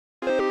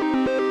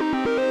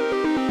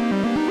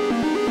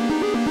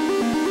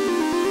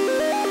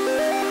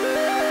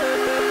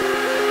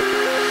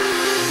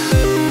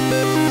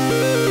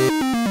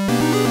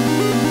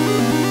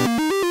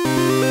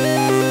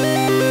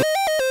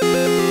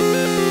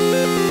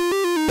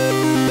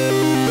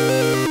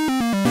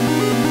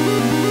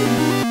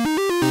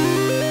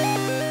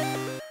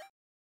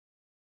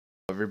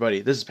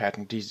everybody, this is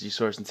Patrick TCG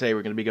Source, and today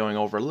we're going to be going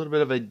over a little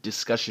bit of a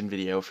discussion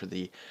video for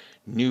the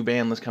new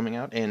ban list coming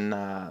out in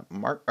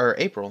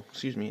April,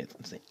 excuse me,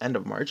 it's the end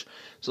of March.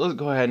 So let's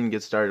go ahead and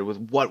get started with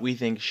what we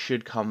think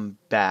should come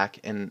back,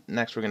 and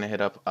next we're going to hit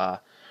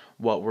up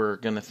what we're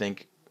going to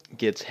think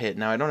gets hit.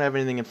 Now, I don't have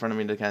anything in front of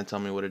me to kind of tell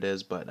me what it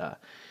is, but,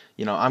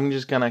 I'm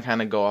just going to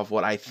kind of go off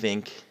what I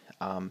think,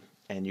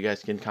 and you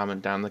guys can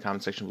comment down in the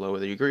comment section below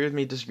whether you agree with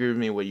me, disagree with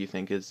me, what you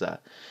think is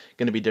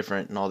going to be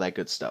different, and all that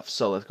good stuff.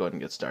 So let's go ahead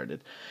and get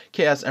started.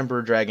 Chaos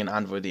Emperor Dragon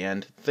Envoy the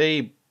End.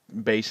 They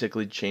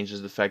basically changed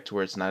the effect to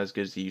where it's not as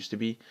good as it used to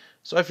be.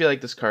 So I feel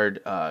like this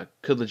card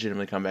could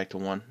legitimately come back to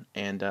 1.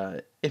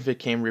 And if it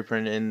came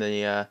reprinted in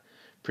the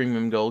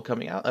Premium Gold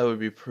coming out, that would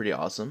be pretty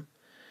awesome.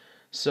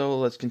 So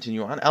let's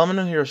continue on.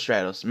 Elemental Hero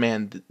Stratos.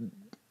 Man,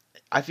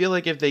 I feel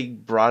like if they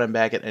brought him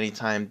back at any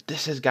time,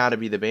 this has got to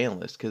be the ban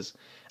list. Because,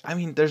 I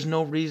mean, there's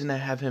no reason to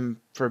have him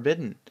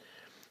forbidden.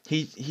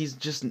 He's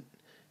just...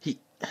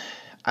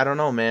 I don't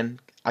know, man.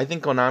 I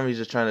think Konami's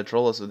just trying to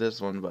troll us with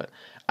this one, but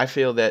I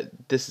feel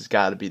that this has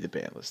got to be the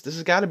ban list. This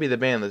has got to be the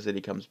ban list that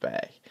he comes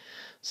back.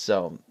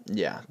 So,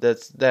 yeah,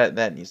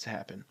 that needs to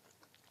happen.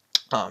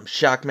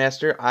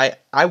 Shockmaster,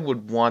 I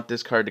would want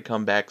this card to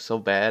come back so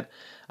bad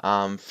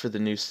for the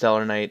new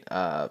Stellar Knight,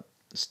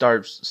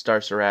 Star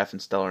Seraph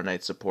and Stellar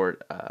Knight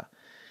support.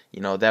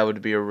 That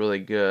would be a really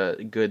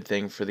good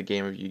thing for the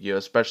game of Yu-Gi-Oh!,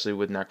 especially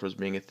with Necros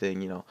being a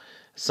thing.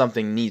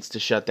 Something needs to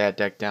shut that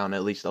deck down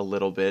at least a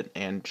little bit,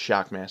 and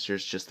Shockmaster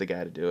is just the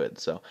guy to do it.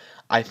 So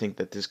I think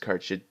that this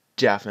card should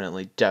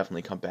definitely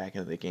come back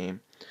into the game.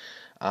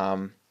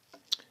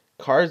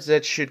 Cards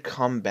that should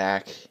come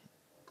back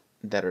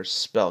that are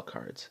spell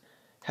cards.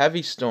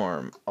 Heavy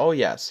Storm. Oh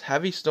yes,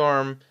 Heavy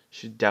Storm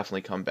should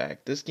definitely come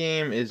back. This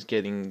game is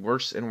getting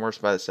worse and worse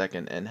by the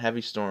second, and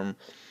Heavy Storm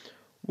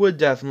would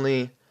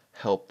definitely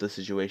help the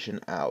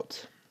situation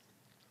out.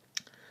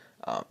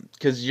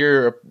 Because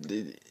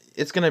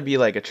it's gonna be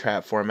like a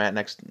trap format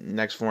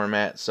next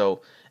format,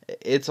 so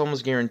it's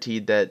almost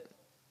guaranteed that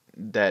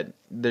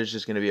there's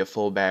just gonna be a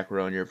full back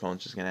row, and your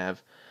opponent's just gonna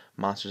have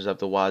monsters up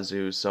the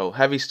wazoo. So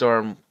Heavy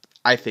Storm,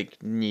 I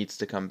think, needs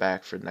to come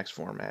back for the next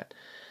format.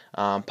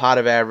 Pot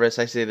of Avarice,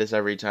 I say this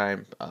every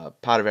time.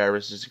 Pot of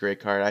Avarice is a great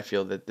card. I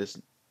feel that this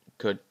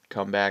could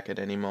come back at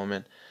any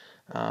moment.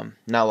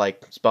 Not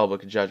like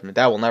Spellbook of Judgment.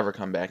 That will never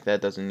come back.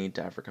 That doesn't need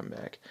to ever come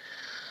back.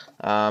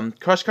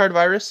 Crush Card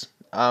Virus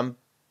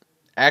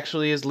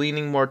actually is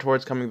leaning more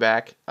towards coming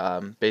back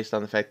based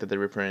on the fact that they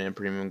reprinted in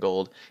Premium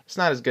Gold. It's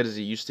not as good as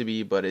it used to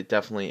be, but it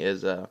definitely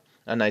is a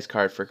nice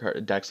card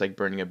for decks like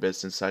Burning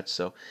Abyss and such.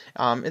 So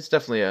it's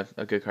definitely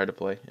a good card to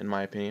play, in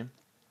my opinion.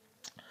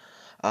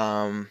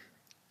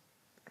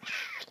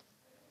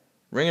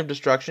 Ring of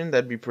Destruction,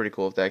 that'd be pretty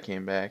cool if that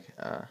came back.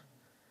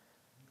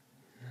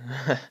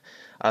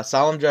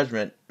 Solemn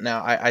Judgment.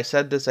 Now, I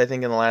said this, I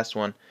think, in the last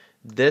one.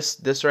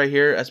 This right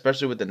here,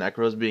 especially with the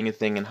Necros being a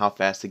thing and how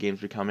fast the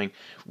game's becoming,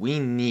 we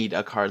need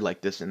a card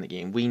like this in the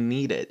game. We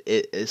need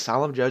it.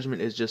 Solemn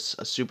Judgment is just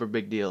a super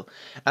big deal.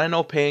 And I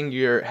know paying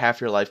half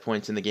your life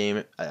points in the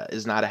game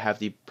is not a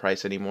hefty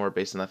price anymore,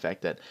 based on the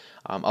fact that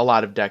a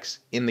lot of decks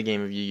in the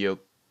game of Yu-Gi-Oh!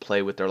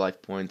 Play with their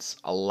life points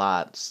a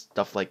lot.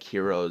 Stuff like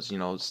Heroes,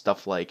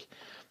 stuff like,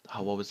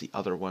 what was the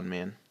other one,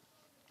 man?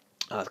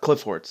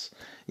 Cliff Horts.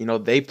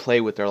 They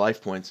play with their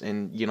life points,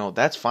 and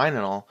that's fine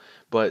and all,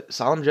 but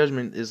Solemn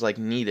Judgment is like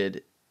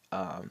needed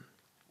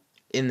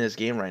in this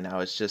game right now.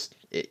 It's just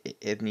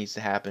it needs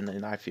to happen,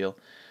 and I feel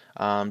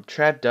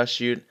Trap Dust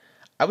Shoot.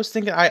 I was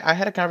thinking, I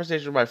had a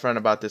conversation with my friend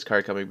about this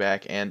card coming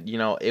back, and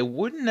it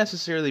wouldn't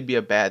necessarily be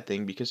a bad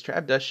thing, because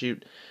Trap Dust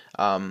Shoot,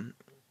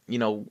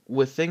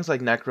 with things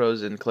like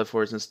Necros and Cliff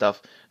Horts and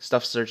stuff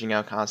searching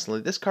out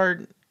constantly, this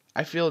card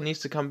I feel needs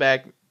to come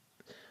back.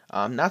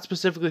 Not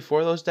specifically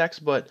for those decks,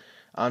 but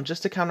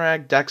just to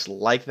counteract decks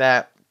like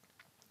that.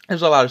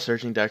 There's a lot of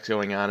searching decks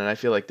going on, and I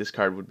feel like this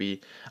card would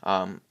be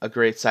a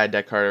great side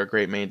deck card or a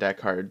great main deck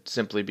card,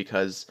 simply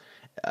because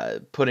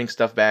putting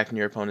stuff back in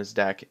your opponent's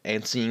deck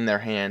and seeing their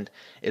hand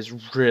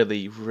is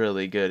really,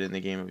 really good in the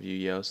game of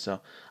Yu-Gi-Oh!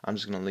 So I'm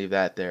just going to leave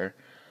that there.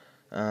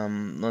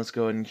 Let's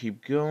go ahead and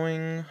keep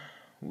going.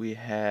 We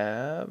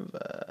have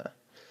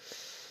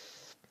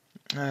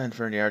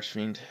Inferno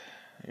Archfiend.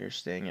 You're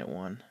staying at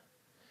 1.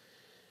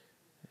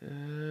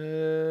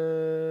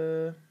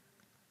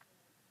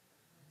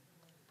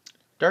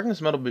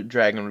 Darkness Metal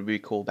Dragon would be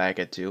cool back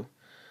at 2.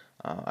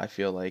 I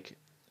feel like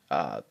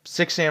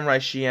 6 Samurai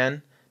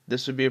Shien.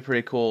 This would be a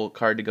pretty cool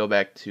card to go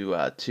back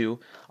to 2,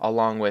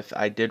 along with,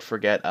 I did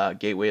forget,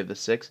 Gateway of the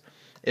Six.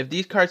 If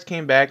these cards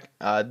came back,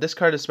 this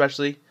card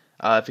especially,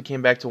 if it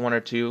came back to 1 or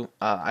 2,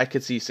 I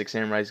could see 6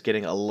 Samurais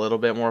getting a little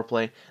bit more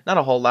play. Not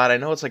a whole lot. I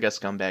know it's like a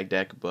scumbag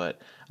deck, but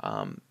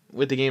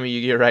with the game of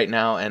Yu-Gi-Oh! Right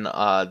now, and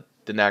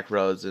the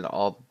Necros and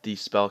all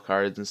these spell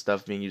cards and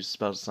stuff being used to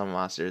spell summon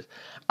monsters,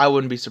 I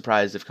wouldn't be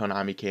surprised if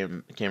Konami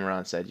came around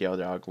and said, "Yo,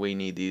 dog, we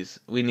need these.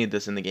 We need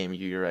this in the game of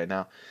Yu-Gi-Oh! Right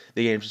now.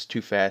 The game's just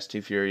too fast,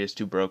 too furious,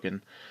 too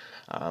broken,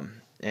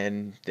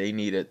 and they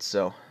need it."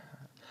 So,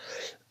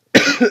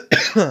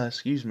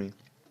 excuse me.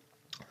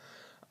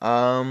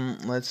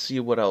 Let's see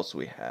what else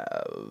we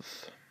have.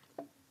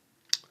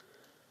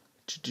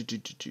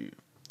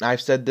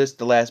 I've said this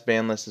the last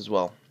ban list as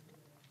well.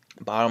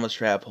 Bottomless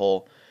Trap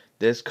Hole.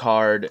 This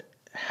card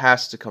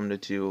has to come to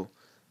 2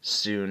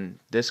 soon.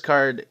 This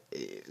card,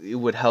 it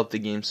would help the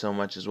game so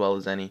much as well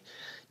as any.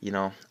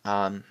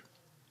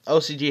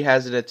 OCG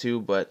has it at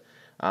 2, but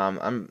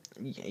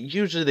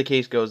usually the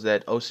case goes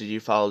that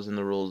OCG follows in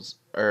the rules,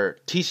 or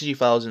TCG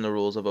follows in the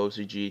rules of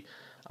OCG,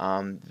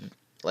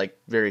 like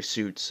very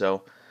suits.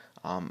 So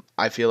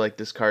I feel like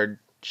this card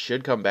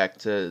should come back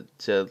to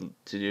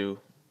do.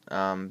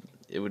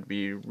 It would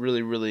be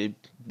really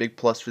big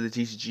plus for the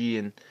TCG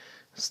and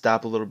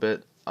stop a little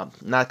bit,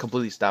 not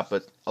completely stop,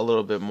 but a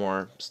little bit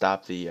more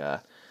stop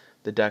the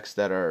decks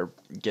that are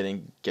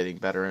getting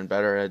better and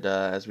better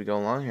as we go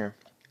along here.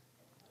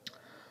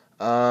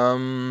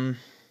 There's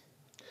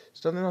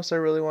nothing else I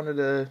really wanted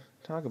to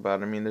talk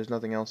about. I mean, there's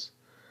nothing else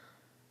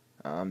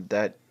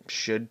that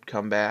should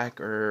come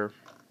back, or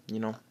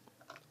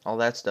all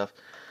that stuff.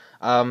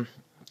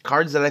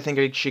 Cards that I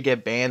think should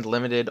get banned,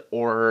 limited,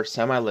 or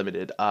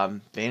semi-limited.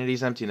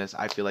 Vanity's Emptiness.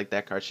 I feel like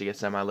that card should get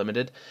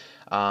semi-limited.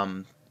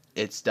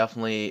 It's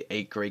definitely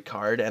a great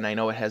card, and I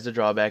know it has the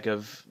drawback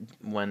of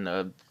when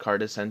a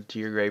card is sent to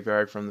your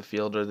graveyard from the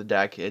field or the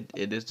deck, it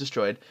is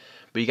destroyed.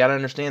 But you gotta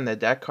understand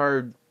that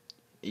card,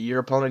 your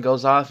opponent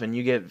goes off and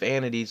you get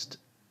Vanities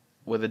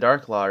with a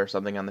Dark Claw or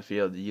something on the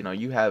field.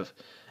 You have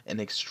an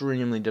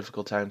extremely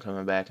difficult time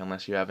coming back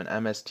unless you have an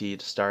MST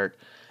to start,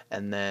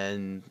 and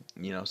then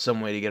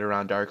some way to get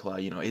around Dark Claw.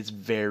 It's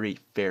very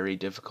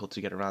difficult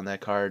to get around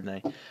that card,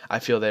 and I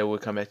feel that it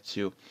would come back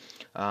to.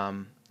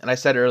 And I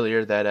said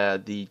earlier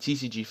that the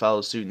TCG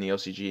follows suit in the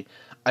OCG.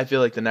 I feel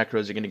like the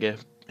Necros are going to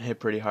get hit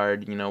pretty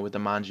hard, with the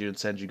Manju and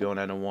Senju going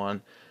down to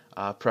 1.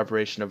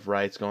 Preparation of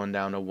Rites going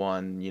down to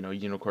 1.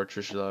 Unicorn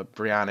Trishula,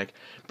 Brionac.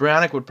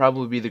 Brionac would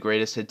probably be the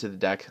greatest hit to the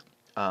deck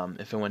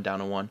if it went down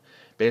to 1,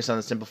 based on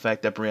the simple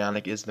fact that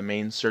Brionac is the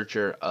main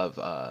searcher of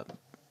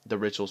the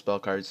ritual spell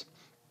cards.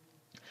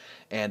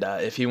 And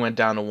if he went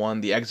down to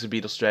 1, the Exit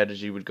Beetle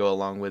strategy would go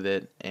along with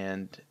it,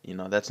 and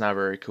that's not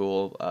very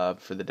cool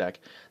for the deck.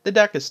 The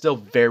deck is still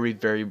very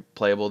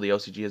playable. The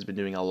OCG has been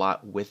doing a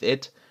lot with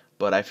it,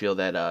 but I feel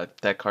that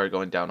that card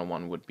going down to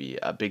 1 would be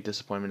a big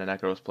disappointment to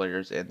Necros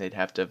players, and they'd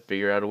have to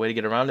figure out a way to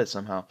get around it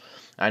somehow.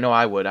 I know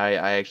I would. I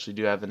actually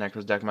do have the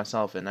Necros deck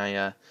myself, and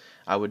I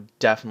would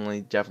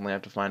definitely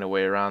have to find a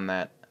way around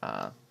that.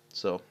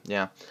 So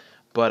yeah,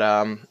 but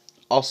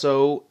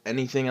also,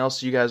 anything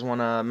else you guys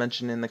want to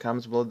mention in the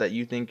comments below that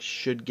you think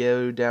should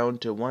go down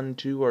to 1,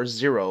 2, or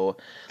 0?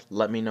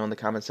 Let me know in the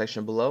comment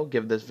section below.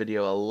 Give this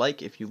video a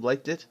like if you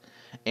liked it,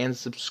 and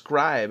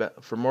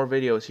subscribe for more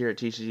videos here at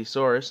TCG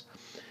Source.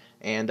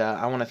 And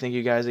I want to thank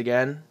you guys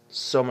again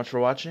so much for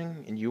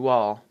watching, and you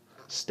all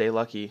stay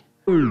lucky.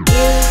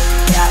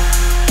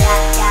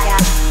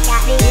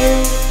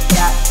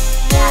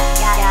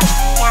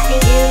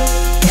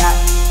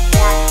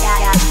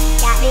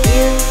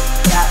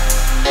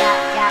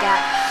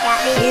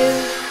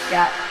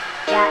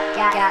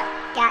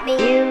 Got me.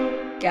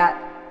 You got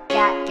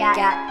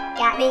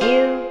me.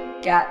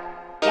 You got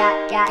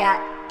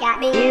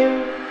me.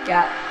 You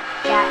got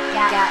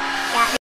me.